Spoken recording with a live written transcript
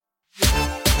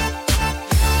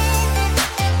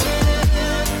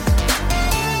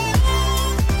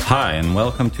and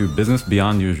welcome to Business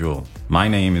Beyond Usual. My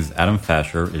name is Adam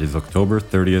Fasher. It is October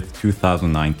 30th,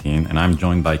 2019, and I'm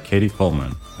joined by Katie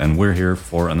Coleman. And we're here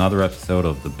for another episode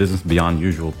of the Business Beyond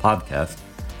Usual podcast.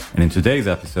 And in today's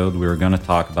episode, we're going to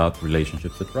talk about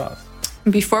relationships at Ross.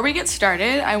 Before we get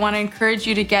started, I want to encourage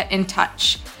you to get in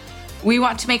touch. We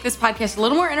want to make this podcast a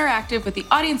little more interactive with the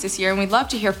audience this year, and we'd love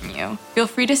to hear from you. Feel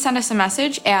free to send us a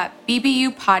message at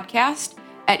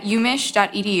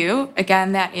bbupodcast@umich.edu.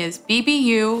 Again, that is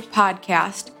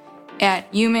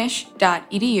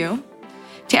bbupodcast@umich.edu.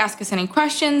 To ask us any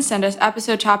questions, send us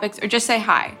episode topics, or just say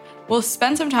hi. We'll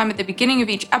spend some time at the beginning of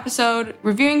each episode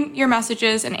reviewing your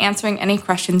messages and answering any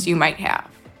questions you might have.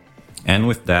 And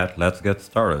with that, let's get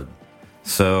started.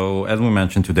 So, as we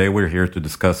mentioned, today we're here to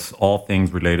discuss all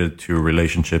things related to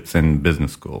relationships in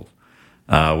business schools.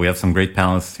 We have some great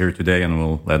panelists here today, and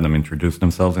we'll let them introduce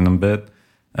themselves in a bit,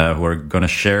 who are going to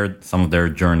share some of their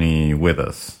journey with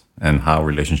us and how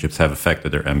relationships have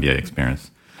affected their MBA experience.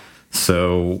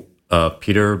 So,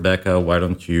 Peter, Becca, why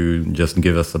don't you just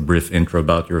give us a brief intro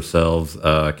about yourselves?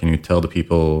 Can you tell the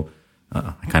people,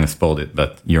 I kind of spoiled it,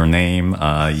 but your name,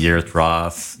 year at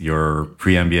Ross, your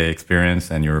pre-MBA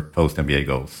experience, and your post-MBA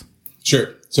goals? Sure.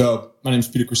 So my name is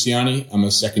Peter Cristiani. I'm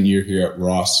a second year here at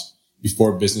Ross.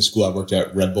 Before business school, I worked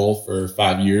at Red Bull for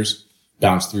 5 years,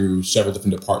 bounced through several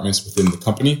different departments within the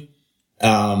company.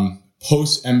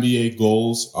 Post-MBA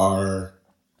goals are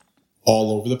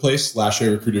all over the place. Last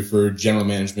year, I recruited for general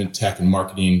management, tech, and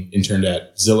marketing, interned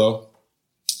at Zillow.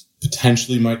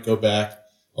 Potentially might go back.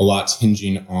 A lot's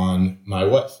hinging on my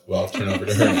wife. Well, I'll turn over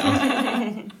to her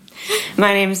now.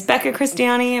 My name is Becca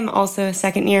Cristiani. I'm also a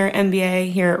second year MBA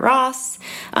here at Ross.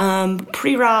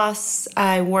 Pre-Ross,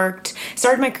 I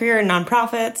started my career in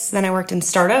nonprofits. Then I worked in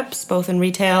startups, both in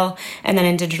retail and then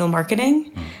in digital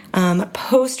marketing.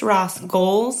 Post-Ross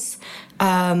goals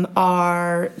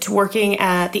are to working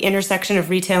at the intersection of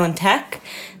retail and tech.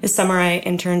 This summer, I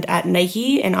interned at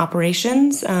Nike in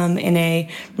operations in a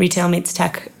retail meets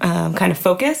tech kind of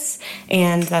focus,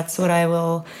 and that's what I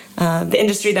will, the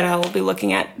industry that I will be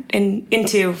looking at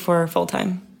into for full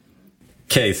time.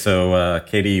 Okay, so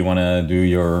Katie, you want to do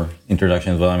your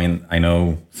introduction as well? I mean, I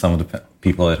know some of the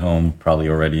people at home probably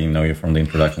already know you from the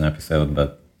introduction episode,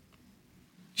 but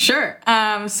Sure.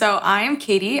 So I am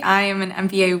Katie. I am an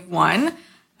MBA 1.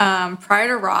 Prior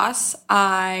to Ross,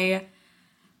 I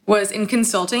was in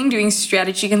consulting, doing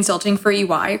strategy consulting for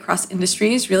EY across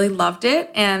industries. Really loved it.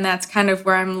 And that's kind of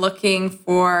where I'm looking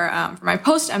for my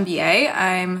post-MBA.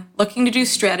 I'm looking to do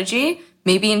strategy,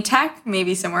 maybe in tech,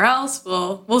 maybe somewhere else.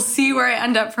 We'll see where I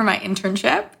end up for my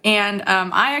internship. And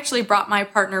I actually brought my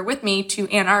partner with me to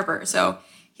Ann Arbor. So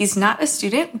he's not a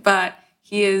student, but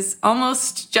he is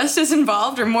almost just as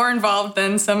involved or more involved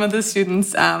than some of the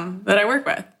students that I work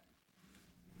with.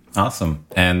 Awesome.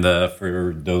 And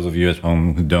for those of you at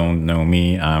home who don't know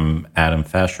me, I'm Adam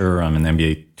Fasher. I'm an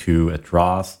MBA 2 at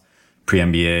Ross.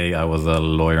 Pre-MBA, I was a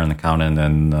lawyer and accountant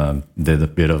and did a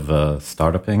bit of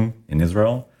startuping in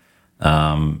Israel.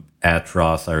 At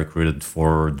Ross, I recruited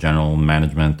for general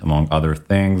management, among other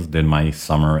things. Did my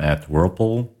summer at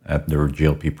Whirlpool at their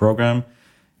GLP program.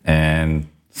 And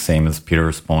same as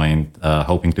Peter's point,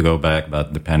 hoping to go back,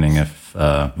 but depending if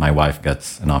my wife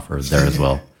gets an offer there as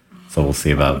well. So we'll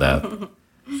see about that.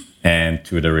 And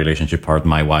to the relationship part,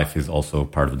 my wife is also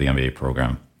part of the MBA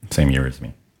program, same year as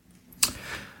me.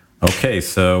 Okay,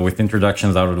 so with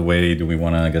introductions out of the way, do we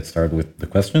want to get started with the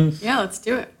questions? Yeah, let's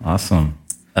do it. Awesome.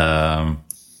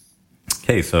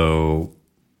 Okay, so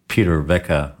Peter,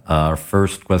 Becca, our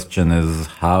first question is,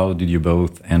 how did you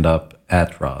both end up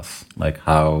at Ross?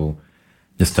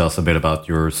 Just tell us a bit about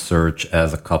your search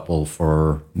as a couple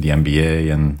for the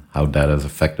MBA and how that has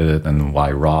affected it and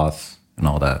why Ross and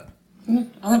all that.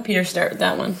 I'll let Peter start with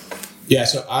that one. Yeah,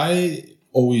 so I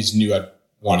always knew I'd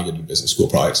want to go to business school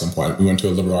probably at some point. We went to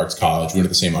a liberal arts college, we went to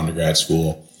the same undergrad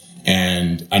school,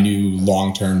 and I knew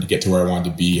long-term to get to where I wanted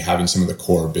to be, having some of the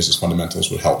core business fundamentals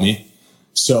would help me.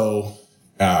 So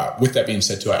with that being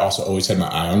said, too, I also always had my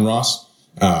eye on Ross.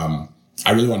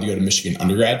 I really wanted to go to Michigan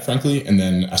undergrad, frankly, and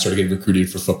then I started getting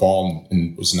recruited for football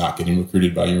and was not getting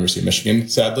recruited by University of Michigan,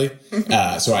 sadly.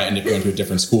 So I ended up going to a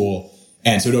different school,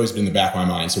 and so it had always been in the back of my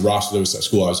mind. So Ross was always a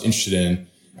school I was interested in.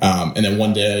 And then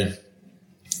one day,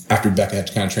 after Becca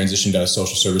had kind of transitioned out of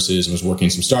social services and was working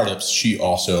in some startups, she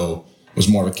also was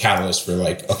more of a catalyst for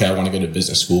okay, I want to go to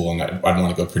business school, and I want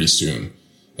to go pretty soon.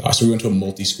 So we went to a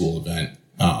multi-school event.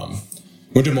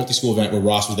 Went to a multi-school event where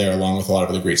Ross was there along with a lot of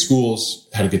other great schools.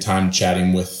 Had a good time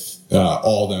chatting with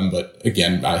all of them. But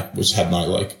again, I had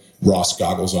my Ross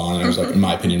goggles on, and I was in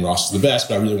my opinion, Ross is the best.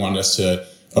 But I really wanted us to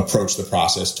approach the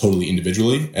process totally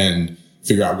individually and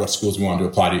figure out what schools we wanted to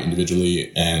apply to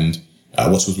individually. And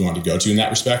what schools we wanted to go to in that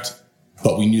respect.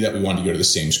 But we knew that we wanted to go to the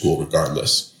same school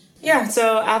regardless. Yeah,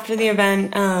 so after the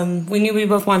event, we knew we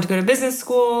both wanted to go to business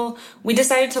school. We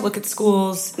decided to look at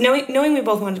schools. Knowing we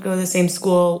both wanted to go to the same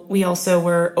school, we also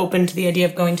were open to the idea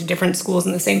of going to different schools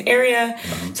in the same area.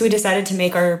 So we decided to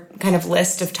make our kind of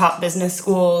list of top business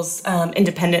schools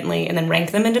independently and then rank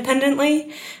them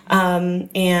independently.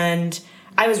 And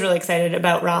I was really excited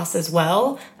about Ross as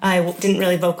well. I didn't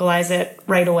really vocalize it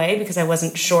right away because I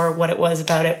wasn't sure what it was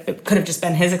about it. It could have just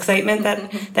been his excitement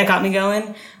that got me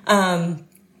going.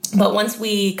 But once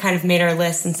we kind of made our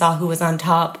list and saw who was on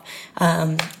top,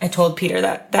 I told Peter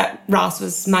that Ross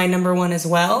was my number one as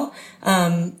well.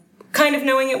 Kind of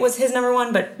knowing it was his number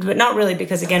one, but not really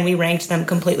because, again, we ranked them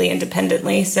completely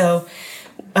independently. So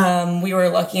we were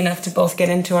lucky enough to both get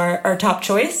into our top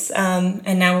choice.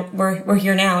 And now we're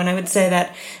here now. And I would say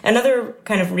that another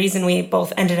kind of reason we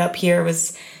both ended up here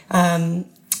was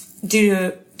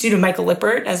due to Michael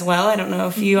Lippert as well. I don't know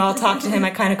if you all talked to him. I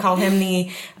kind of call him the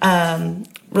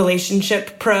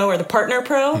relationship pro or the partner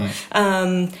pro.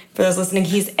 For those listening,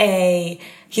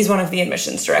 he's one of the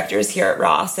admissions directors here at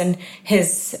Ross, and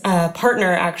his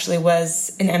partner actually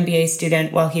was an MBA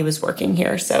student while he was working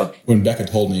here. So when Becca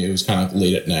told me, it was kind of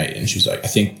late at night, and she was like, "I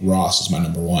think Ross is my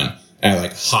number one." And I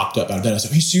hopped up out of bed. I was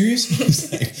like, "Are you serious?"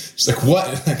 She's like, "What?"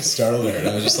 And I startled her, and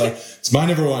I was just like, "It's my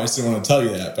number one." I just didn't want to tell you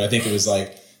that, but I think it was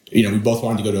we both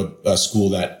wanted to go to a school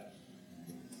that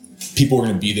people were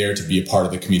going to be there to be a part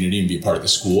of the community and be a part of the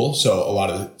school. So a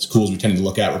lot of the schools we tended to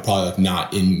look at were probably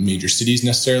not in major cities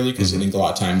necessarily, because I think a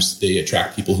lot of times they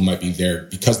attract people who might be there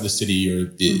because of the city or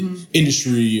the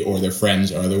industry or their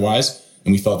friends or otherwise.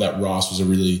 And we felt that Ross was a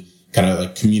really kind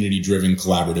of community driven,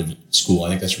 collaborative school. I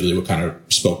think that's really what kind of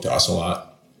spoke to us a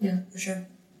lot. Yeah, for sure.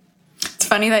 It's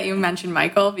funny that you mentioned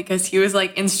Michael because he was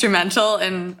instrumental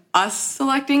in us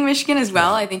selecting Michigan as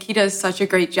well. I think he does such a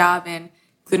great job in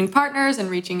including partners and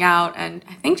reaching out, and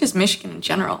I think just Michigan in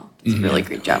general does a really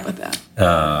great job with that.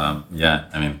 Yeah,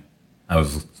 I mean, I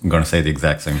was going to say the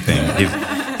exact same thing.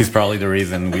 He's probably the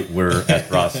reason we're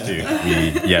at Ross too.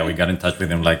 We got in touch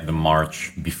with him the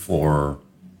March before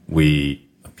we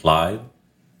applied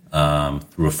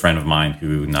through a friend of mine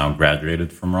who now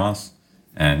graduated from Ross,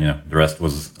 and the rest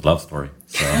was a love story.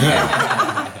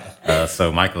 So,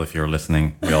 so Michael, if you're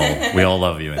listening, we all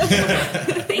love you.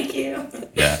 Thank you.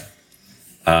 Yeah.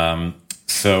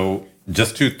 So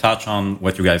just to touch on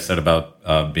what you guys said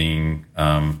about being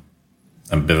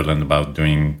ambivalent about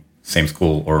doing same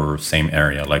school or same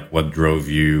area, what drove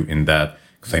you in that?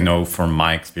 Because I know from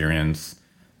my experience,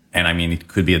 and I mean, it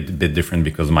could be a bit different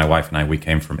because my wife and I, we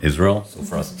came from Israel. So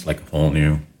for us, it's a whole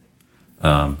new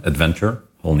adventure,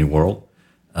 whole new world.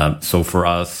 So for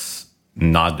us,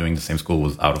 not doing the same school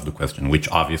was out of the question, which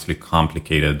obviously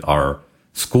complicated our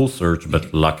school search.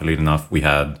 But luckily enough, we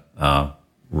had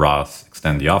Ross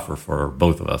extend the offer for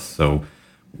both of us. So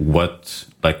what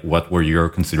were your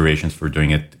considerations for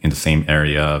doing it in the same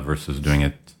area versus doing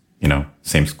it,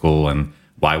 same school, and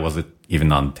why was it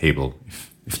even on the table,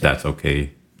 if that's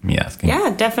okay, me asking?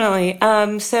 Yeah, definitely.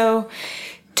 So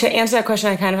to answer that question,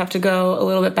 I kind of have to go a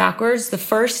little bit backwards. The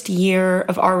first year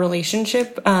of our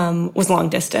relationship was long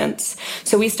distance.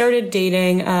 So we started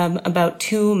dating about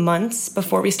 2 months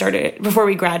before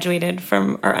we graduated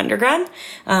from our undergrad.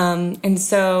 And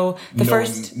so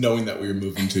knowing that we were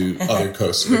moving to other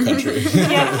coasts of the country.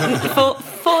 Yeah,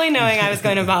 fully knowing I was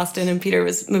going to Boston and Peter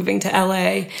was moving to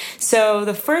LA. So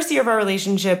the first year of our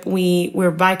relationship, we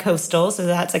were bi-coastal, so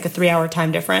that's a 3-hour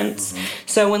time difference.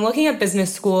 So when looking at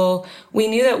business school, we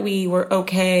knew that we were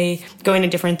okay going to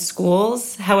different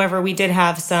schools. However, we did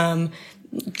have some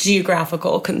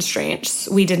geographical constraints.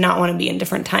 We did not want to be in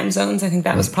different time zones. I think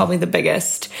that was probably the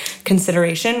biggest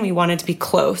consideration. We wanted to be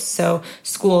close. So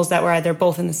schools that were either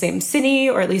both in the same city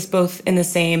or at least both in the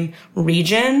same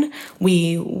region,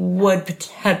 we would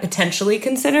have potentially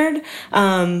considered.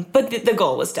 But the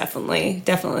goal was definitely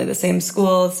the same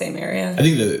school, the same area. I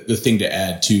think the thing to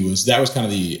add too was that was kind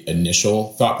of the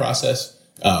initial thought process.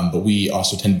 But we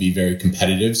also tend to be very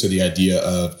competitive. So the idea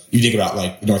of, you think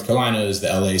about North Carolina's, the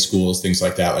LA schools, things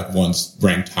like that, one's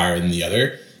ranked higher than the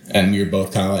other. And we were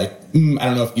both kind of I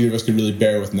don't know if either of us could really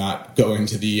bear with not going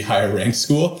to the higher ranked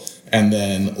school. And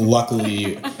then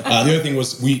luckily, the other thing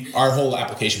was our whole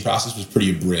application process was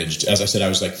pretty abridged. As I said, I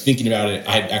was thinking about it.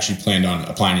 I had actually planned on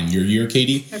applying in your year,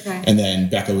 Katie. Okay. And then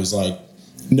Becca was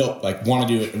nope, want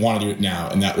to do it now.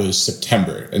 And that was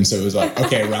September. And so it was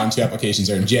okay, round 2 applications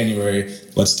are in January.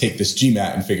 Let's take this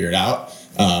GMAT and figure it out.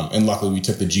 And luckily we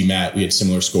took the GMAT. We had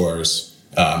similar scores.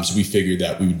 So we figured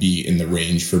that we would be in the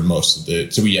range for most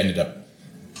of so we ended up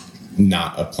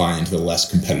not applying to the less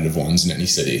competitive ones in any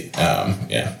city.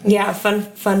 Yeah,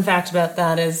 fun fact about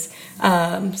that is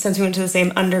since we went to the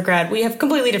same undergrad, we have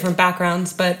completely different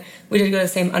backgrounds, but we did go to the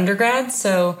same undergrad.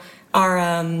 So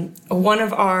our one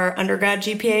of our undergrad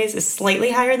GPAs is slightly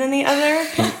higher than the other.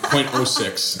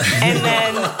 0.06. And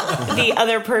then the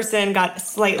other person got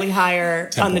slightly higher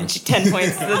 10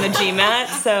 points than the GMAT.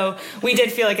 So we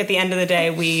did feel like at the end of the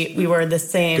day, we were the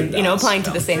same, applying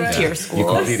to the same tier schools. You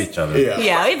complete each other.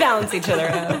 Yeah, we balance each other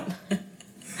out.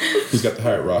 Who's got the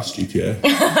higher Ross GPA?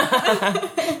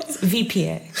 It's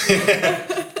VPA.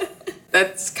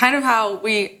 That's kind of how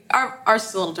ours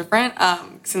is a little different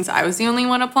since I was the only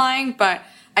one applying, but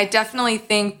I definitely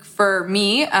think for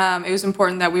me, it was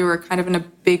important that we were kind of in a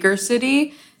bigger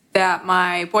city, that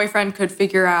my boyfriend could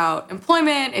figure out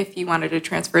employment if he wanted to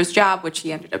transfer his job, which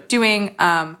he ended up doing.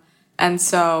 And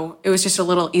so it was just a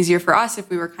little easier for us if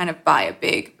we were kind of by a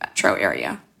big metro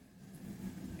area.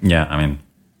 Yeah, I mean,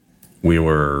 we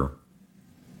were...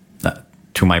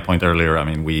 to my point earlier, I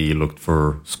mean, we looked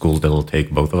for schools that will take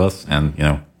both of us, and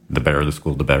the better the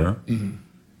school, the better.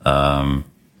 Mm-hmm.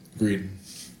 Agreed.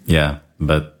 Yeah,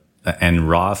 and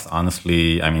Ross,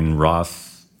 honestly, I mean,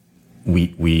 Ross, we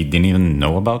didn't even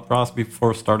know about Ross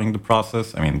before starting the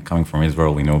process. I mean, coming from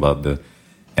Israel, we know about the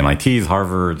MITs,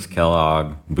 Harvards,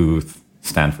 Kellogg, Booth,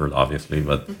 Stanford, obviously,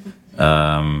 but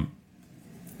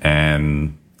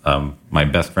my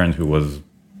best friend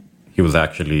he was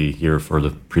actually here for the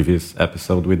previous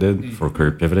episode we did for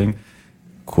career pivoting.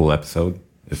 Cool episode.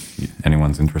 If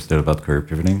anyone's interested about career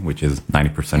pivoting, which is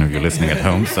 90% of you listening at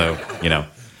home. So,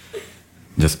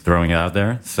 just throwing it out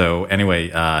there. So anyway,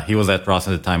 he was at Ross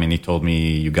at the time and he told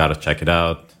me, you got to check it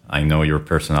out. I know your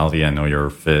personality. I know you're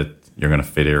fit. You're going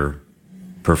to fit here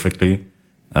perfectly.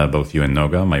 Both you and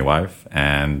Noga, my wife.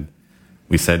 And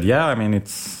we said, yeah, I mean,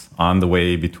 it's on the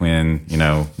way between,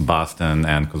 Boston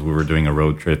and because we were doing a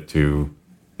road trip to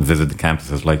visit the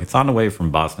campuses. Like, it's on the way from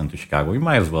Boston to Chicago. We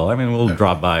might as well. I mean, we'll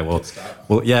drop by.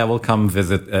 We'll come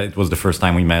visit. It was the first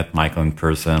time we met Michael in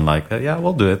person. Like, yeah,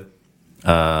 we'll do it.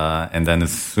 And then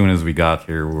as soon as we got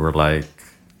here, we were like,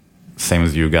 same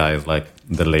as you guys, like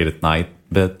the late at night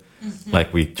bit. Mm-hmm.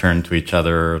 Like, we turned to each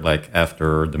other, like,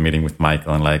 after the meeting with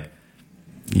Michael and like,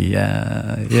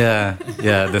 yeah.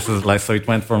 This is like, so it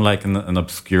went from like an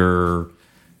obscure,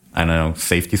 I don't know,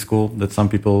 safety school that some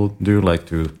people do, like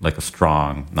to like a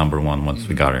strong number one once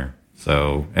we got here.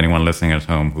 So anyone listening at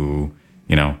home who,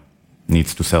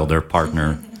 needs to sell their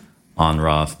partner on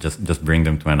Ross, just bring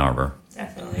them to Ann Arbor.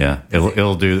 Definitely. Yeah,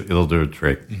 it'll do a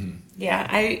trick. Mm-hmm.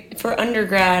 Yeah, for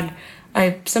undergrad,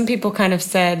 some people kind of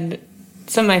said,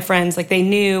 some of my friends, like they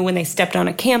knew when they stepped on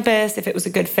a campus if it was a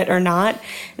good fit or not.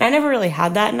 And I never really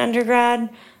had that in undergrad,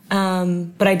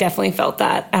 but I definitely felt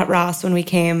that at Ross when we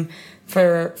came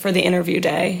for the interview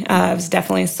day. I was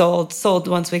definitely sold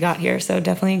once we got here, so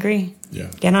definitely agree. Yeah,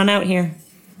 get on out here.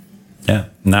 Yeah.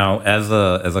 Now, as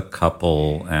a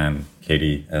couple, and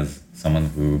Katie, as someone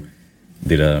who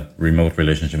did a remote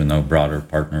relationship and now brought her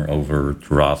partner over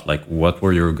to Ross, like, what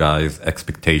were your guys'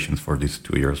 expectations for these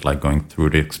 2 years, like going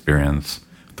through the experience,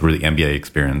 through the MBA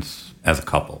experience as a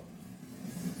couple?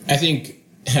 I think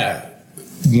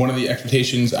one of the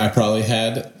expectations I probably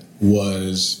had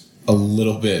was a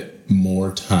little bit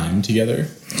more time together.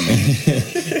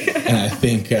 And I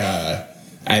think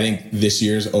this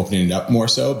year's opening it up more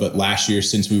so, but last year,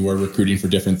 since we were recruiting for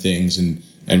different things,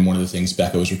 and one of the things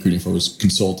Becca was recruiting for was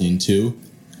consulting too.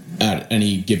 At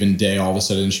any given day, all of a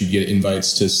sudden she'd get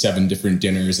invites to 7 different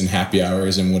dinners and happy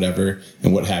hours and whatever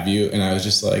and what have you. And I was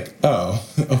just like, oh,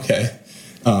 okay.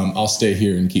 I'll stay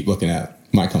here and keep looking at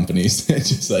my companies. It's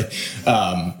just like,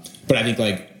 but I think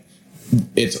like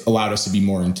it's allowed us to be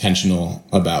more intentional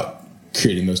about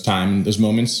creating those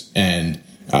moments. And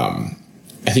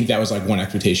I think that was like one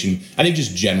expectation. I think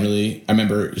just generally, I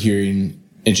remember hearing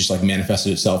it just like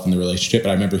manifested itself in the relationship. But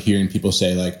I remember hearing people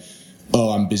say like,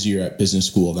 oh, I'm busier at business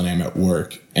school than I am at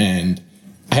work. And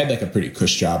I had like a pretty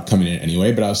cush job coming in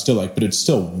anyway, but I was still like, but it's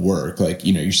still work. Like,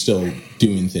 you're still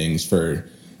doing things for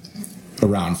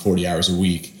around 40 hours a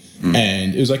week. Mm.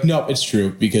 And it was like, no, it's true,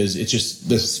 because it's just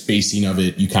the spacing of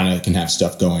it. You kind of can have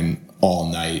stuff going all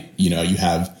night. You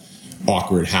have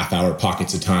awkward half-hour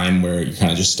pockets of time where you're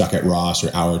kind of just stuck at Ross,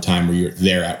 or hour time where you're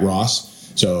there at Ross.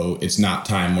 So it's not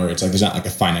time where it's like, there's not like a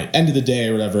finite end of the day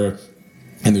or whatever.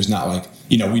 And there's not like,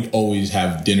 we'd always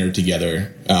have dinner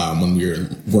together when we were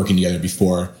working together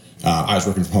before. I was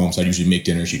working from home, so I'd usually make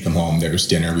dinner. She'd come home, there was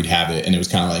dinner, we'd have it. And it was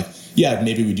kind of like, yeah,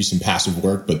 maybe we'd do some passive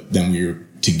work, but then we were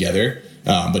together.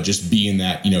 But just being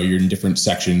that, you're in different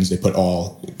sections. They put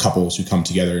all couples who come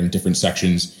together in different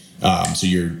sections So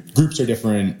your groups are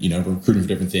different, we're recruiting for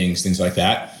different things like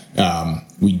that.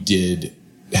 We did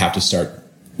have to start.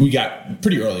 We got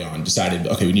pretty early on decided,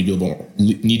 okay, we need to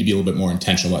be a little bit more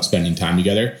intentional about spending time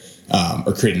together,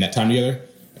 or creating that time together.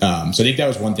 So I think that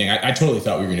was one thing. I totally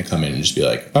thought we were going to come in and just be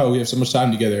like, oh, we have so much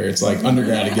time together. It's like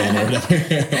undergrad again or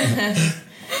whatever.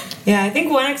 Yeah, I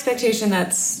think one expectation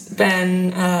that's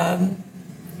been,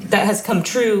 that has come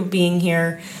true being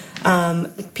here,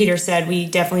 Peter said we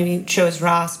definitely chose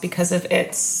Ross because of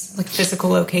its like physical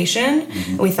location.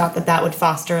 Mm-hmm. We thought that would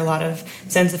foster a lot of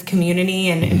sense of community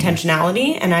and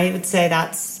intentionality. And I would say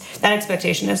that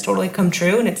expectation has totally come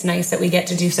true. And it's nice that we get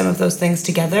to do some of those things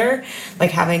together,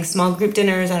 like having small group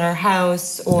dinners at our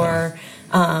house, or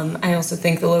I also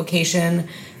think the location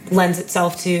lends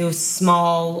itself to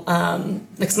small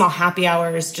happy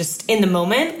hours just in the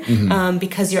moment,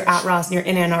 because you're at Ross and you're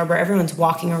in Ann Arbor, everyone's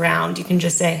walking around. You can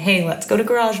just say, hey, let's go to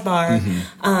Garage Bar.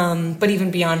 But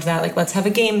even beyond that, like, let's have a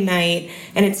game night.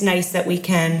 And it's nice that we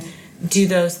can do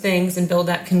those things and build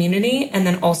that community. And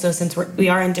then also, since we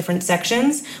are in different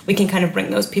sections, we can kind of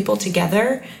bring those people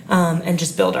together, and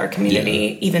just build our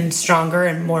community even stronger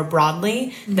and more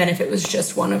broadly than if it was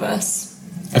just one of us.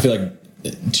 I feel like,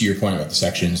 to your point about the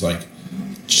sections, like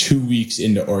 2 weeks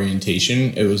into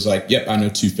orientation, it was like, yep, I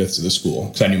know 2/5 of the school,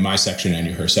 because I knew my section, I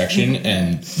knew her section,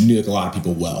 and knew like a lot of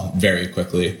people well very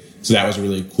quickly. So that was a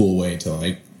really cool way to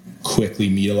like quickly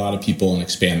meet a lot of people and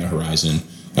expand the horizon,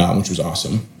 which was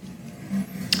awesome.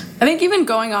 I think even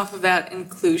going off of that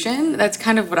inclusion, that's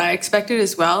kind of what I expected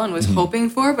as well and was hoping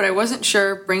for, but I wasn't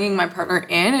sure bringing my partner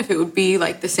in if it would be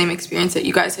like the same experience that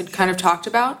you guys had kind of talked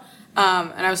about.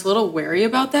 And I was a little wary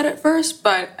about that at first,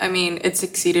 but I mean, it's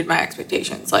exceeded my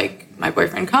expectations. Like, my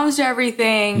boyfriend comes to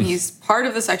everything. He's part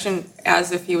of the section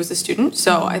as if he was a student.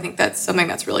 So I think that's something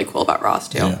that's really cool about Ross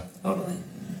too. Yeah. Totally.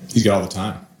 He's got all the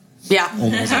time. Yeah.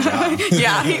 Only has a job.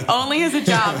 Yeah, he only has a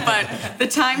job, but the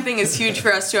time thing is huge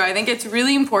for us too. I think it's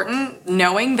really important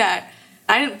knowing that.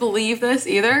 I didn't believe this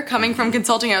either. Coming from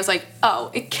consulting, I was like,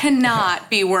 oh, it cannot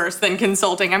be worse than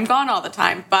consulting. I'm gone all the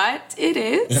time, but it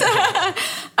is.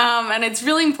 And it's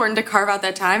really important to carve out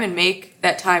that time and make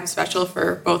that time special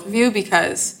for both of you,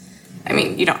 because, I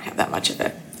mean, you don't have that much of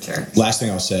it. Sure. Last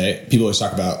thing I'll say, people always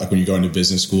talk about, like, when you go into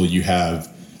business school, you have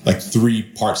like 3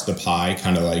 parts of the pie,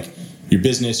 kind of like your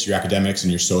business, your academics,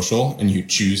 and your social, and you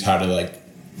choose how to like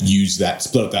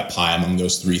split up that pie among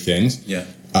those 3 things. Yeah.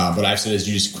 What I've said is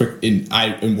you just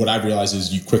and what I've realized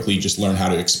is you quickly just learn how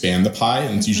to expand the pie,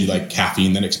 and it's usually like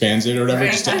caffeine that expands it or whatever,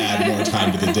 just to add more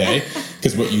time to the day.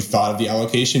 Because what you thought of the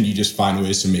allocation, you just find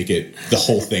ways to make it the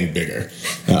whole thing bigger.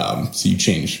 So you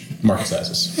change market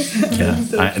sizes. Yeah,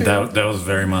 that was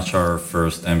very much our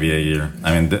first MBA year.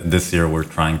 I mean, this year we're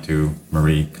trying to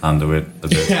Marie Kondo it a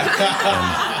bit.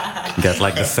 And get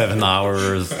like the 7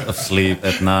 hours of sleep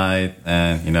at night,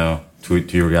 and to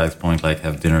your guys' point, like,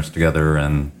 have dinners together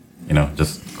and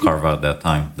just carve out that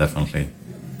time. Definitely.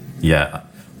 Yeah.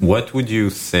 What would you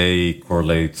say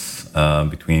correlates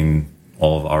between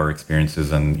all of our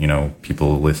experiences and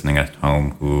people listening at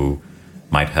home who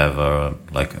might have a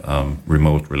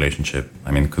remote relationship?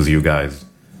 I mean, because you guys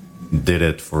did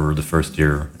it for the first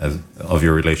year of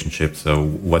your relationship. So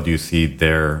what do you see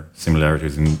there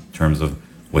similarities in terms of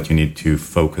what you need to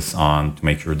focus on to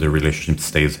make sure the relationship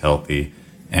stays healthy,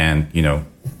 and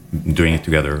doing it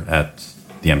together at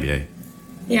the MBA?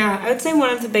 Yeah, I would say one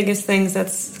of the biggest things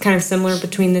that's kind of similar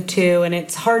between the two, and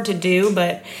it's hard to do,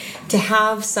 but to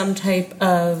have some type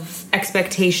of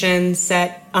expectation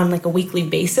set on like a weekly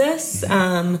basis.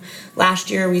 Last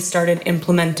year we started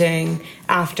implementing,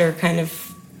 after kind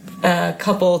of a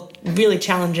couple really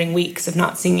challenging weeks of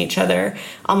not seeing each other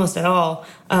almost at all,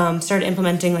 started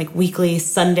implementing like weekly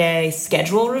Sunday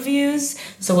schedule reviews.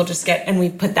 So we'll just and we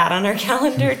put that on our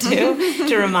calendar too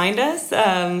to remind us.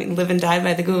 Live and die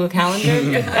by the Google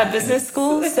Calendar at business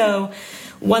school. So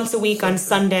once a week on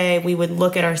Sunday, we would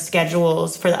look at our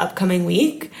schedules for the upcoming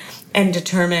week and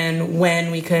determine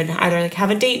when we could either like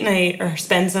have a date night or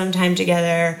spend some time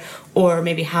together, or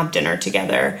maybe have dinner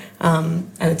together. I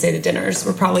would say the dinners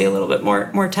were probably a little bit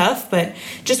more tough, but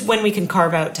just when we can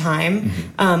carve out time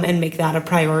and make that a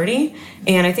priority.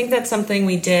 And I think that's something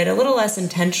we did a little less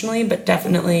intentionally, but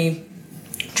definitely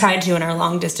tried to in our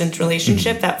long distance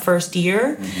relationship that first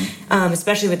year,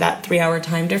 especially with that 3-hour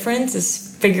time difference, is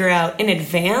figure out in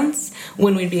advance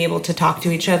when we'd be able to talk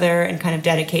to each other and kind of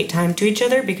dedicate time to each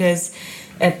other. Because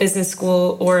at business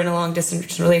school or in a long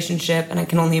distance relationship, and I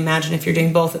can only imagine if you're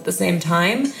doing both at the same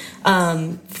time,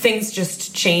 things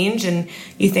just change, and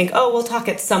you think, oh, we'll talk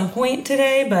at some point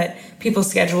today, but people's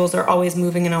schedules are always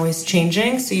moving and always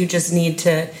changing. So you just need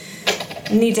to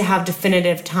have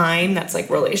definitive time that's like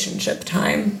relationship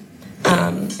time.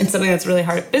 and something that's really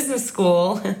hard at business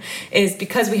school is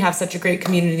because we have such a great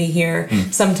community here,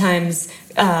 sometimes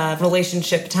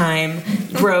relationship time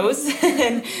grows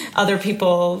and other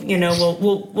people,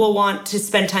 will want to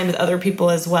spend time with other people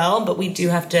as well. But we do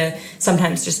have to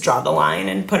sometimes just draw the line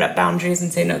and put up boundaries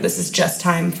and say, no, this is just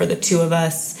time for the two of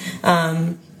us.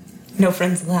 No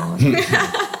friends allowed.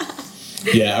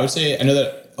 Yeah, I would say, I know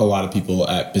that a lot of people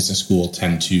at business school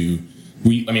tend to,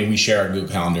 we share our Google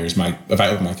calendars. If I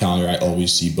open my calendar, I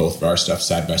always see both of our stuff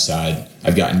side by side.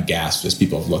 I've gotten gasped as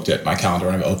people have looked at my calendar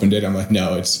when I've opened it. I'm like,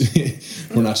 no,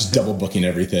 we're not just double booking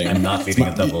everything. I'm not leaving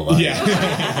a double line.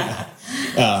 Yeah.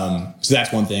 So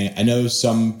that's one thing. I know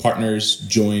some partners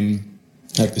join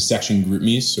like the section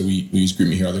GroupMe. So we use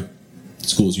GroupMe here. Other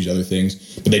schools use other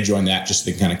things, but they join that just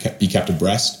so they can kind of be kept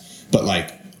abreast. But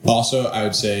like also, I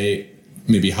would say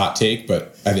maybe hot take,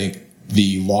 but I think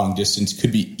the long distance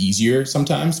could be easier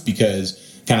sometimes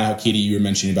because kind of how Katie, you were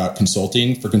mentioning about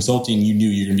consulting. For consulting, you knew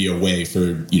you're going to be away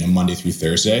for Monday through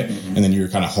Thursday, and then you were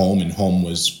kind of home, and home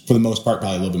was for the most part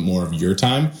probably a little bit more of your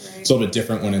time. Right. It's a little bit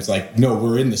different when it's like, no,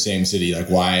 we're in the same city. Like,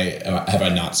 why have I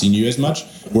not seen you as much?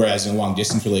 Whereas in a long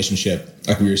distance relationship,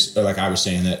 like I was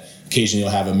saying, that occasionally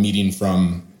you'll have a meeting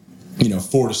from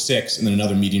 4 to 6, and then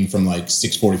another meeting from like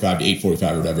 6:45 to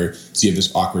 8:45 or whatever. So you have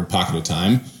this awkward pocket of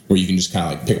time where you can just kind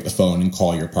of like pick up the phone and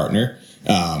call your partner.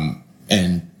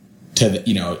 And I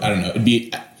don't know,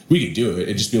 we could do it.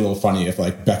 It'd just be a little funny if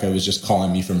like Becca was just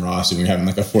calling me from Ross and we were having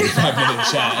like a 45-minute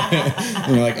chat.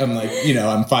 And I'm like,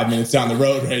 I'm 5 minutes down the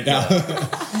road right now.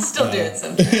 Still do it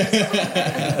sometimes.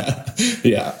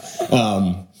 Yeah.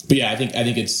 But yeah, I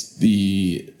think it's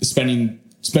the spending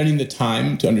the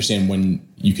time to understand when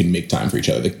you can make time for each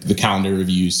other, the calendar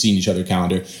reviews, seeing each other's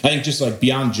calendar. I think just like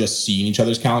beyond just seeing each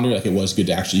other's calendar, like it was good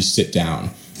to actually sit down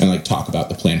and like talk about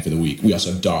the plan for the week. We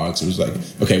also have dogs. It was like,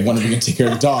 okay, when are we going to take care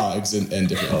of the dogs and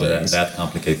different things. That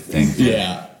complicates things.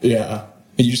 Yeah. And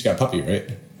you just got a puppy, right?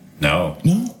 No.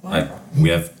 We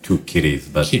have 2 kitties,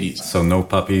 but kitties. So no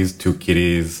puppies, 2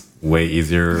 kitties, way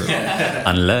easier.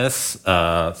 Unless,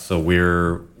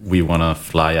 we want to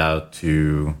fly out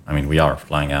we are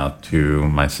flying out to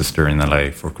my sister in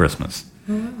LA for Christmas.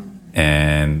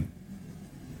 And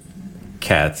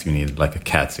cats, you need like a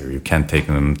cat sitter. You can't take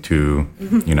them to,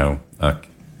 a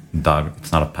dog.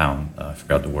 It's not a pound. I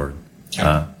forgot the word.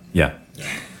 Yeah.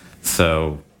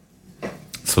 So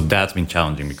that's been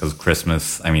challenging because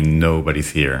Christmas, nobody's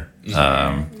here.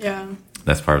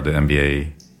 That's part of the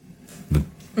NBA.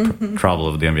 Trouble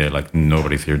of the NBA, like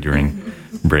nobody's here during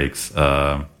breaks.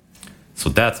 So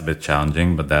that's a bit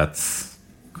challenging, but that's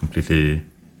completely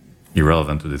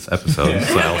irrelevant to this episode.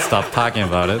 So I'll stop talking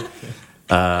about it.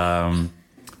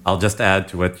 I'll just add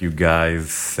to what you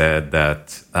guys said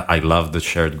that I love the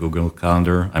shared Google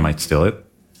Calendar. I might steal it.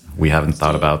 We haven't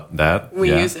thought about that.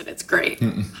 We use it. It's great.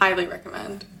 Highly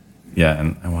recommend. Yeah,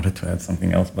 and I wanted to add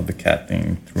something else, but the cat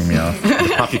thing threw me off.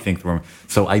 The puppy thing threw me.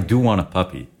 So I do want a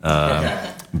puppy,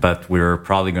 but we're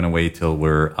probably going to wait till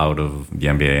we're out of the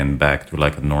NBA and back to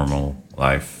like a normal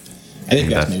life. I think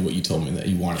that's maybe what you told me, that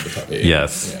you wanted the puppy.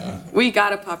 Yes. Yeah. We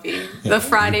got a puppy the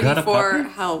Friday before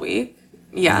Hell Week.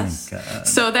 Yes. Oh,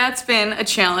 so that's been a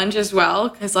challenge as well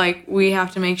because like we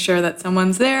have to make sure that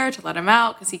someone's there to let him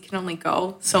out because he can only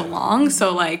go so long.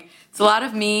 So like it's a lot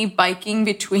of me biking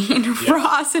between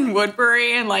Ross and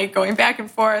Woodbury and like going back and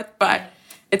forth. But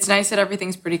it's nice that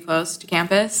everything's pretty close to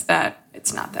campus, that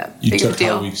it's not that big of a deal. You took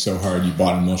Hell Week so hard you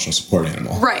bought an emotional support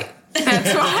animal. Right.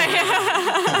 That's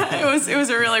why it was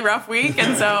a really rough week,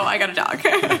 and so I got a dog.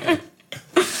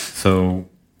 So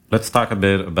let's talk a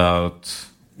bit about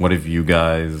what have you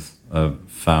guys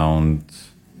found,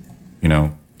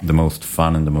 the most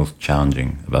fun and the most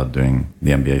challenging about doing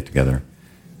the MBA together?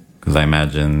 Because I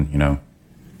imagine,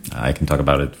 I can talk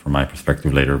about it from my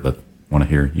perspective later, but want to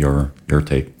hear your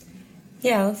take.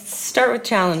 Yeah, let's start with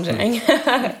challenging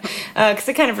because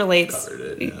it kind of relates.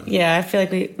 Yeah, I feel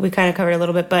like we kind of covered it a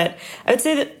little bit, but I would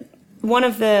say that one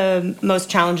of the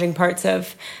most challenging parts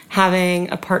of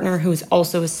having a partner who's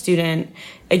also a student,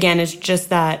 again, is just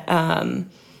that,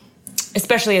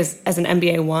 especially as an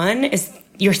MBA 1, is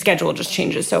your schedule just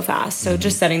changes so fast. So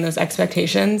just setting those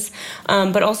expectations,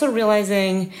 but also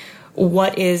realizing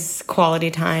what is quality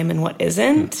time and what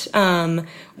isn't,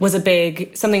 was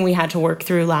something we had to work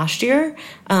through last year.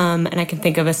 And I can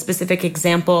think of a specific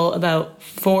example about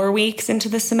 4 weeks into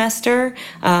the semester.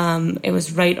 It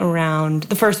was right around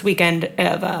the first weekend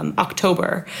of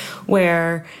October,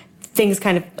 where things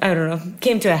kind of, I don't know,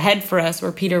 came to a head for us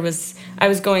where I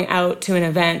was going out to an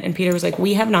event and Peter was like,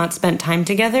 we have not spent time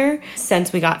together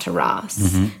since we got to Ross.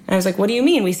 Mm-hmm. And I was like, what do you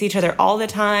mean? We see each other all the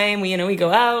time. We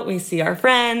go out, we see our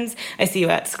friends. I see you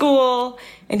at school.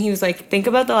 And he was like, think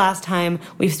about the last time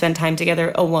we've spent time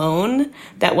together alone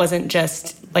that wasn't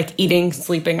just like eating,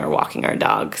 sleeping, or walking our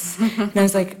dogs. And I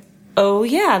was like, oh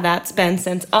yeah, that's been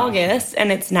since August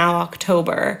and it's now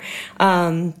October.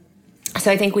 So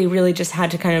I think we really just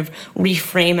had to kind of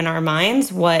reframe in our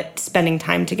minds what spending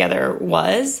time together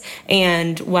was.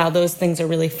 And while those things are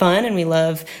really fun and we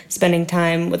love spending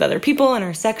time with other people in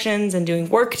our sections and doing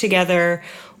work together,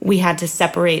 we had to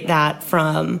separate that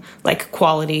from like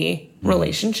quality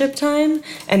relationship time.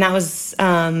 And that was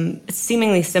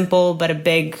seemingly simple, but a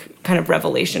big kind of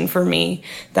revelation for me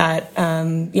that,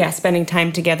 spending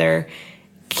time together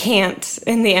can't,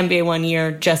 in the MBA 1 year,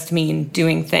 just mean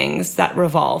doing things that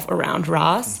revolve around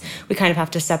Ross. We kind of have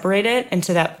to separate it. And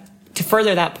to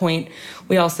further that point,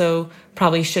 we also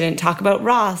probably shouldn't talk about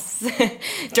Ross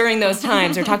during those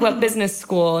times or talk about business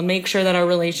school and make sure that our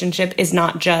relationship is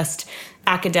not just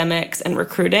academics and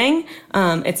recruiting.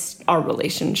 It's our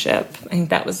relationship. I think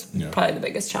that was probably the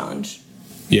biggest challenge.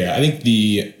 Yeah, I think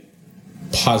the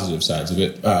positive sides of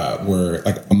it were,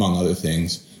 like, among other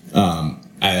things,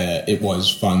 it was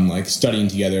fun, like, studying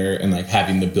together and, like,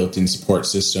 having the built-in support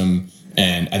system.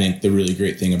 And I think the really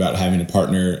great thing about having a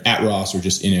partner at Ross or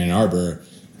just in Ann Arbor,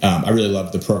 I really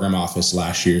loved the program office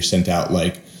last year sent out,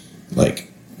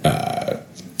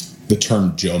 the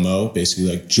term JOMO, basically,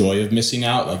 like, joy of missing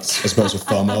out, like, as opposed to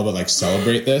FOMO, but, like,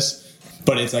 celebrate this.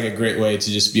 But it's, like, a great way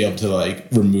to just be able to, like,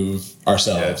 remove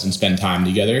ourselves and spend time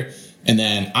together. And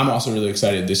then I'm also really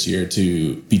excited this year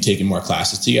to be taking more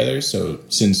classes together. So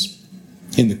since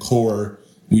in the core,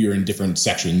 we were in different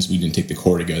sections. We didn't take the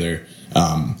core together.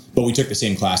 But we took the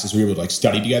same classes. We were able to, like,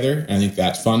 study together. And I think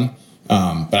that's fun.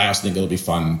 But I also think it'll be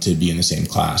fun to be in the same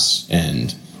class.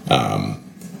 And I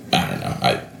don't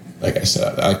know. Like I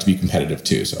said, I like to be competitive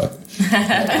too. So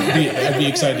I'd be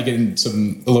excited to get in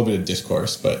a little bit of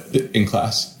discourse, but in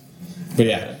class. But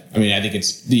yeah, I mean, I think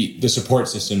it's the support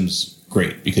system's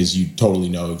great because you totally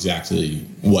know exactly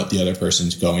what the other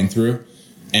person's going through.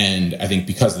 And I think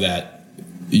because of that,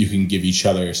 you can give each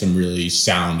other some really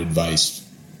sound advice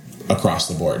across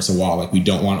the board. So while, like, we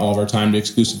don't want all of our time to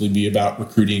exclusively be about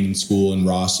recruiting and school and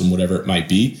Ross and whatever it might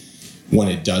be, when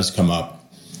it does come up,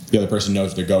 the other person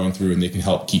knows what they're going through and they can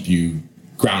help keep you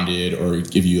grounded or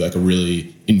give you, like, a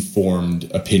really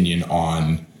informed opinion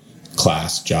on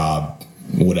class, job,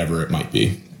 whatever it might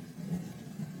be.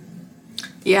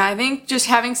 Yeah, I think just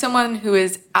having someone who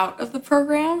is out of the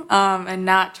program and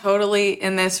not totally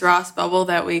in this Ross bubble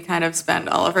that we kind of spend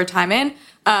all of our time in,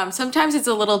 sometimes it's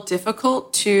a little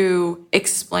difficult to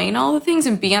explain all the things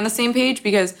and be on the same page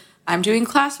because I'm doing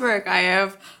classwork, I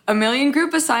have a million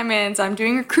group assignments, I'm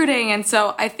doing recruiting. And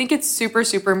so I think it's super,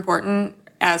 super important,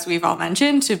 as we've all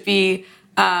mentioned, to be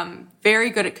very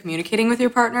good at communicating with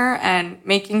your partner and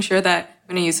making sure that,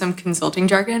 I'm going to use some consulting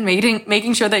jargon,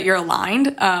 making sure that you're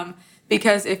aligned.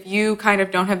 Because if you kind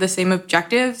of don't have the same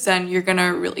objectives, then you're going to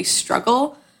really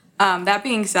struggle. That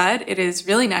being said, it is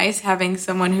really nice having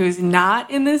someone who's not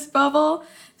in this bubble.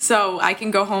 So I can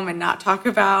go home and not talk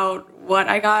about what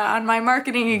I got on my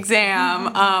marketing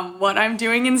exam, what I'm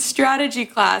doing in strategy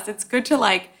class. It's good to,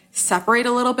 like, separate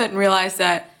a little bit and realize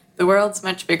that the world's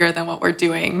much bigger than what we're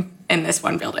doing in this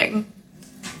one building.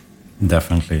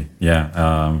 Definitely,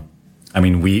 yeah. I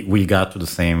mean, we got to the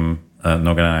same...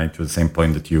 Noga and I to the same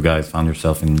point that you guys found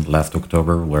yourself in last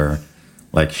October, where,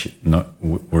 like,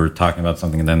 we're talking about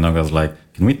something, and then Noga's like,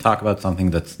 "Can we talk about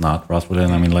something that's not Ross related?"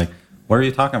 And I mean, like, "What are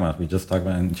you talking about? We just talked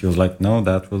about," and she was like, "No,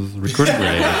 that was recruiting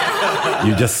related."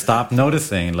 You just stop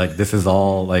noticing. Like, this is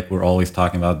all, like, we're always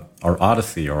talking about our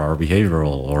Odyssey or our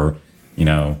behavioral or,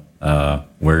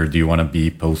 where do you want to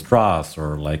be post Ross,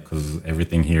 or, like, because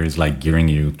everything here is, like, gearing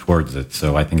you towards it.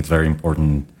 So I think it's very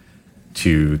important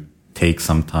to take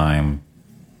some time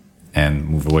and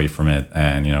move away from it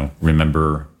and,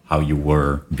 remember how you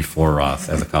were before us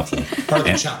as a couple. Part of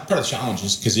the challenge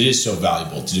is because it is so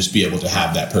valuable to just be able to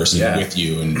have that person with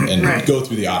you and right. go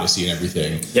through the Odyssey and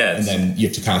everything. Yes. And then you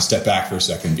have to kind of step back for a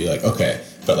second and be like, okay,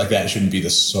 but, like, that shouldn't be the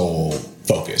sole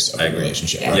focus of the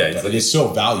relationship. Right? Yeah, but it is so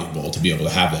valuable to be able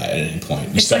to have that at any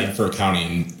point. We studied for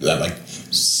accounting,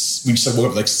 we just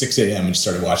woke up at 6 a.m. and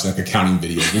started watching, like, accounting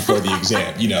videos before the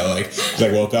exam.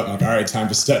 I woke up and I'm like, all right, time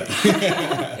to study.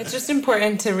 It's just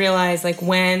important to realize, like,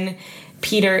 when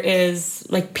Peter is,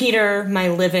 like, Peter, my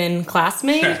live-in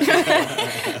classmate,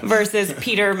 versus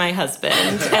Peter, my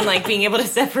husband, and, like, being able to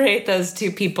separate those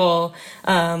two people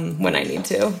when I need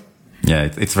to. Yeah,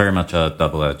 it's very much a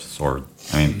double-edged sword.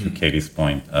 I mean, to Katie's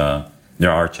point,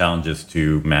 there are challenges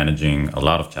to managing, a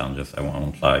lot of challenges, I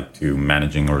won't lie, to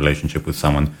managing a relationship with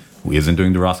someone who isn't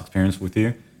doing the Ross experience with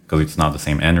you, because it's not the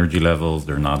same energy levels.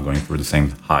 They're not going through the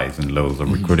same highs and lows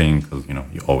of recruiting, because, you know,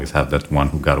 you always have that one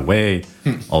who got away,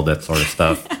 all that sort of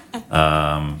stuff.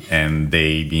 And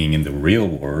they being in the real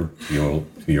world, to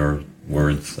your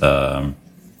words, I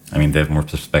mean, they have more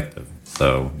perspective.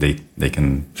 So they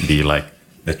can be like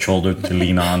the shoulder to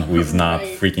lean on who is not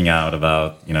freaking out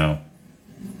about, you know,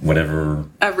 whatever.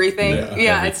 Everything. Yeah,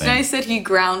 everything. It's nice that he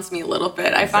grounds me a little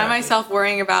bit. I find myself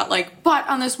worrying about like, but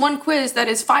on this one quiz that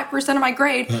is 5% of my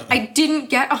grade, I didn't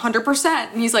get 100%.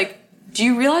 And he's like, do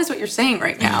you realize what you're saying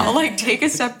right now? Like, take a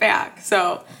step back.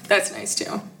 So that's nice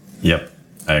too. Yep,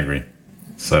 I agree.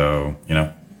 So, you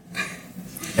know,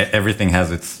 everything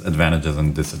has its advantages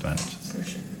and disadvantages. For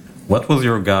sure. What was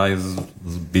your guys'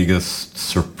 biggest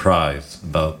surprise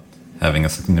about having a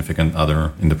significant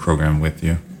other in the program with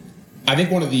you? I think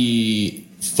one of the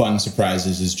fun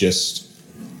surprises is just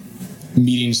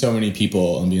meeting so many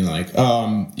people and being like,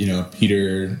 you know,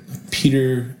 Peter,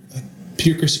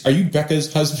 are you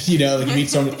Becca's husband? You know, like you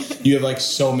meet you have like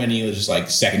so many just like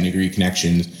second degree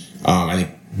connections. I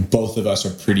think both of us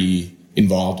are pretty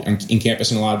involved in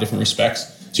campus in a lot of different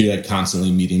respects. So you're like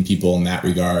constantly meeting people in that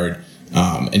regard.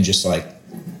 And just like,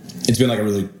 it's been like a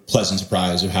really pleasant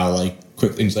surprise of how like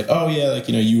quick things like, oh yeah, like,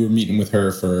 you know, you were meeting with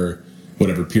her for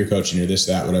whatever, peer coaching or this,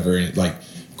 that, whatever. And it like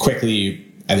quickly,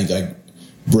 I think like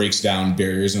breaks down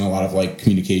barriers in a lot of like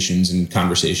communications and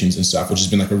conversations and stuff, which has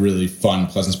been like a really fun,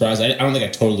 pleasant surprise. I don't think I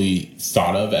totally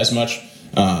thought of as much,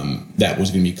 that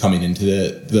was going to be coming into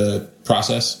the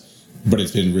process, but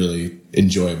it's been really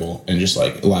enjoyable and just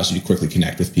like allows you to quickly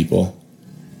connect with people.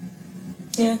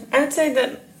 Yeah, I would say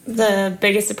that the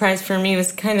biggest surprise for me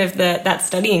was kind of that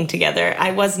studying together.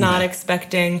 I was not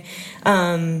expecting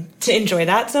to enjoy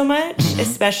that so much,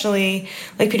 especially,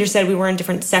 like Peter said, we were in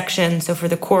different sections. So for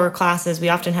the core classes, we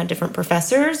often had different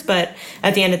professors, but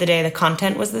at the end of the day, the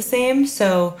content was the same.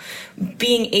 So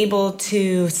being able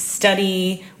to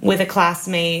study with a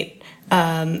classmate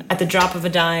at the drop of a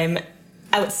dime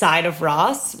outside of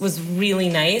Ross was really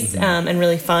nice and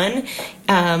really fun.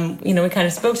 You know, we kind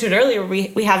of spoke to it earlier.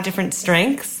 We have different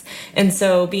strengths. And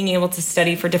so being able to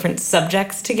study for different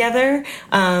subjects together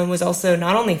was also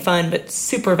not only fun, but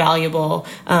super valuable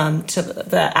to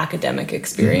the academic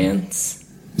experience.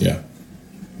 Yeah.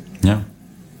 Yeah.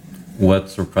 What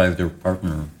surprised your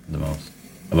partner the most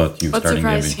about you What starting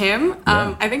surprised Navy? him?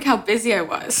 I think how busy I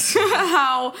was.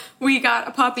 How we got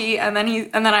a puppy and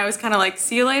then I was kind of like,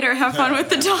 see you later, have fun with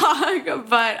the dog.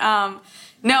 But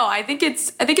no, I think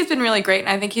it's been really great, and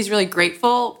I think he's really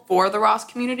grateful for the Ross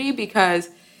community, because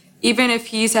even if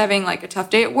he's having like a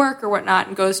tough day at work or whatnot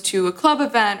and goes to a club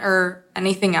event or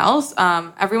anything else,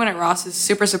 everyone at Ross is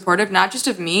super supportive, not just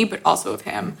of me, but also of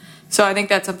him. So I think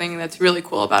that's something that's really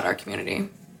cool about our community.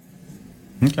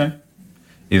 Okay.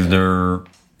 Is there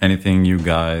anything you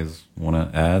guys want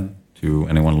to add to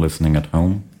anyone listening at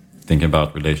home, thinking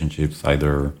about relationships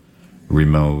either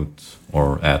remote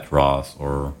or at Ross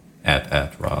or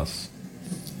at Ross?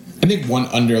 I think one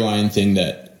underlying thing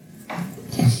that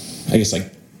I guess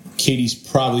like Katie's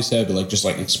probably said, but like just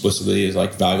like explicitly is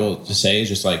like valuable to say is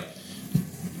just like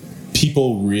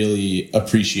people really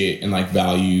appreciate and like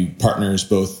value partners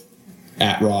both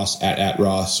at Ross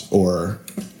or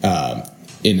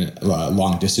in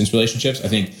long distance relationships. I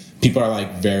think people are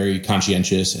like very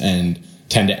conscientious and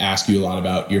tend to ask you a lot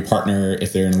about your partner.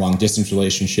 If they're in a long distance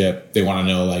relationship, they want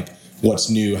to know like what's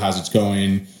new, how's it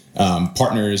going.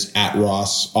 Partners at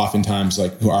Ross oftentimes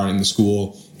like who aren't in the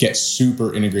school get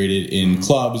super integrated in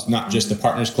clubs, not just the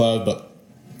partners club, but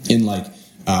in like,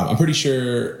 I'm pretty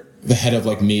sure the head of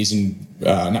like not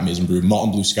Maizen Brew, Malt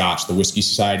and Blue Scotch, the whiskey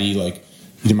society, like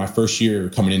either my first year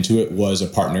coming into it was a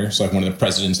partner. So like one of the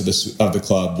presidents of the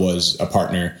club was a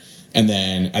partner. And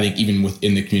then I think even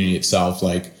within the community itself,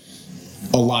 like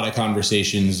a lot of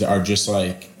conversations are just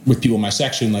like with people in my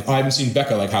section, like, oh, I haven't seen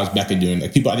Becca. Like, how's Becca doing?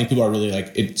 Like I think people are really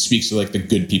like, it speaks to like the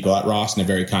good people at Ross, and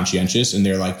they're very conscientious and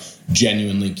they're like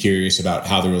genuinely curious about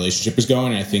how the relationship is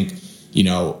going. And I think, you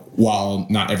know, while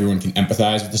not everyone can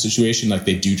empathize with the situation, like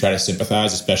they do try to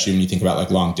sympathize, especially when you think about like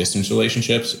long distance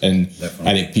relationships. And definitely.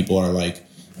 I think people are like,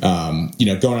 you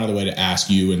know, going out of the way to ask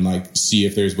you and like see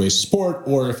if there's ways to support,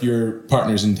 or if your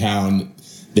partner's in town,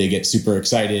 they get super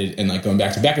excited. And like going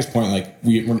back to Becca's point, like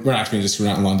we're not going to just run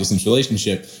out in a long distance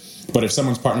relationship. But if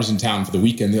someone's partner's in town for the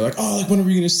weekend, they're like, oh, like, when are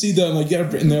we going to see them? Like,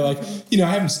 and they're like, you know,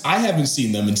 I haven't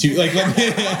seen them in two, like,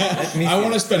 I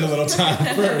want to spend a little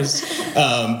time first.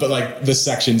 But like the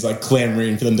section's like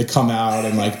clamoring for them to come out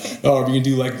and like, oh, are we going to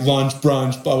do like lunch,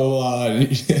 brunch, blah, blah, blah.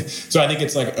 So I think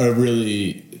it's like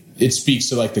it speaks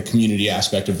to like the community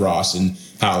aspect of Ross and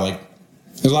how like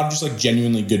there's a lot of just like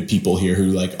genuinely good people here who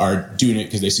like are doing it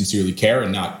because they sincerely care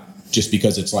and not just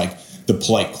because it's like the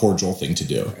polite, cordial thing to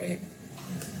do. Right.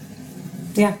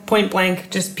 Yeah, point blank,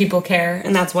 just people care,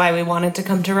 and that's why we wanted to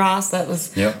come to Ross. That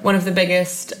was one of the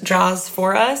biggest draws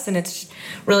for us, and it's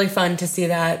really fun to see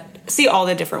all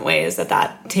the different ways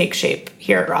that takes shape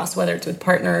here at Ross, whether it's with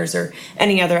partners or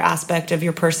any other aspect of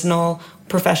your personal,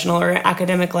 professional, or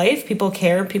academic life. People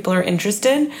care, people are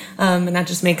interested, and that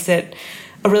just makes it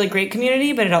a really great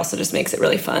community, but it also just makes it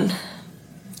really fun.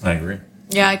 I agree.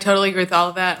 Yeah, I totally agree with all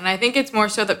of that. And I think it's more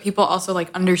so that people also like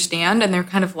understand and they're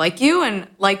kind of like you and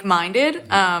like-minded.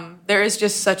 There is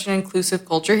just such an inclusive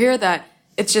culture here that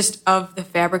it's just of the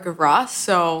fabric of Ross.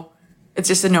 So it's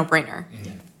just a no-brainer.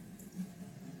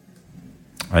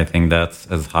 I think that's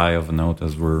as high of a note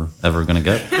as we're ever going to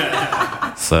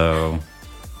get. So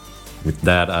with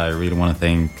that, I really want to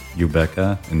thank you,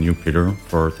 Becca, and you, Peter,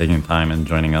 for taking time and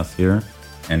joining us here.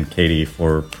 And Katie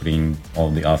for putting all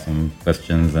the awesome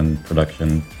questions and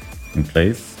production in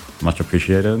place. Much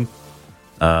appreciated.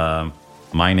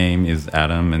 My name is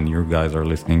Adam, and you guys are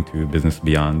listening to Business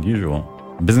Beyond Usual.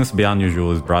 Business Beyond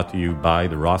Usual is brought to you by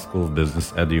the Ross School of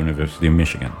Business at the University of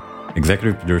Michigan.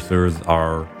 Executive producers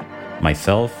are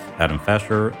myself, Adam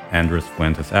Fasher, Andres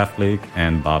Fuentes-Affleck,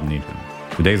 and Bob Needham.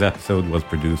 Today's episode was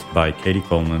produced by Katie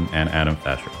Coleman and Adam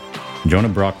Fasher. Jonah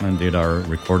Brockman did our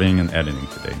recording and editing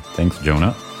today. Thanks,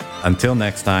 Jonah. Until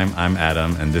next time, I'm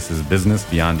Adam, and this is Business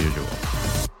Beyond Usual.